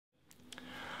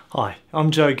Hi,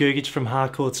 I'm Joe Gugich from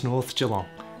Harcourts North Geelong.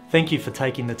 Thank you for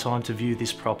taking the time to view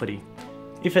this property.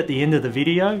 If at the end of the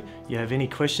video you have any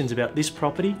questions about this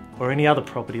property or any other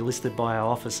property listed by our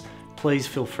office, please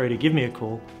feel free to give me a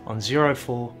call on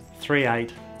 04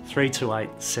 38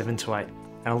 328 728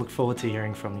 and I look forward to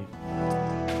hearing from you.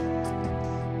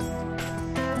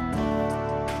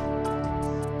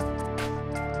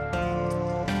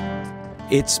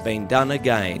 It's been done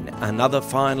again, another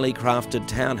finely crafted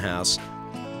townhouse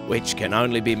which can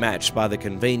only be matched by the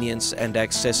convenience and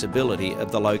accessibility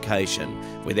of the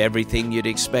location, with everything you'd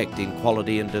expect in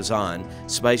quality and design: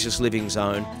 spacious living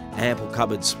zone, ample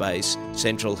cupboard space,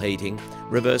 central heating,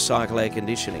 reverse cycle air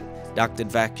conditioning,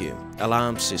 ducted vacuum,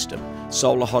 alarm system,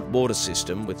 solar hot water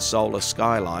system with solar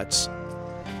skylights,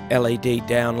 LED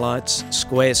downlights,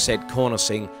 square set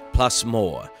cornicing, plus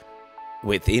more.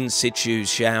 With in-situ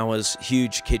showers,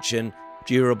 huge kitchen,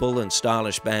 durable and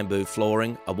stylish bamboo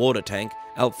flooring, a water tank,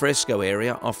 alfresco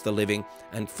area off the living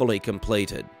and fully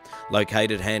completed.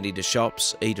 Located handy to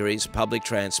shops, eateries, public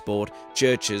transport,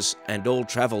 churches and all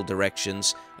travel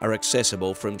directions are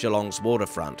accessible from Geelong's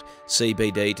waterfront,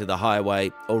 CBD to the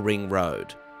highway or Ring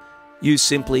Road. You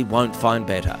simply won't find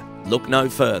better. Look no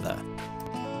further.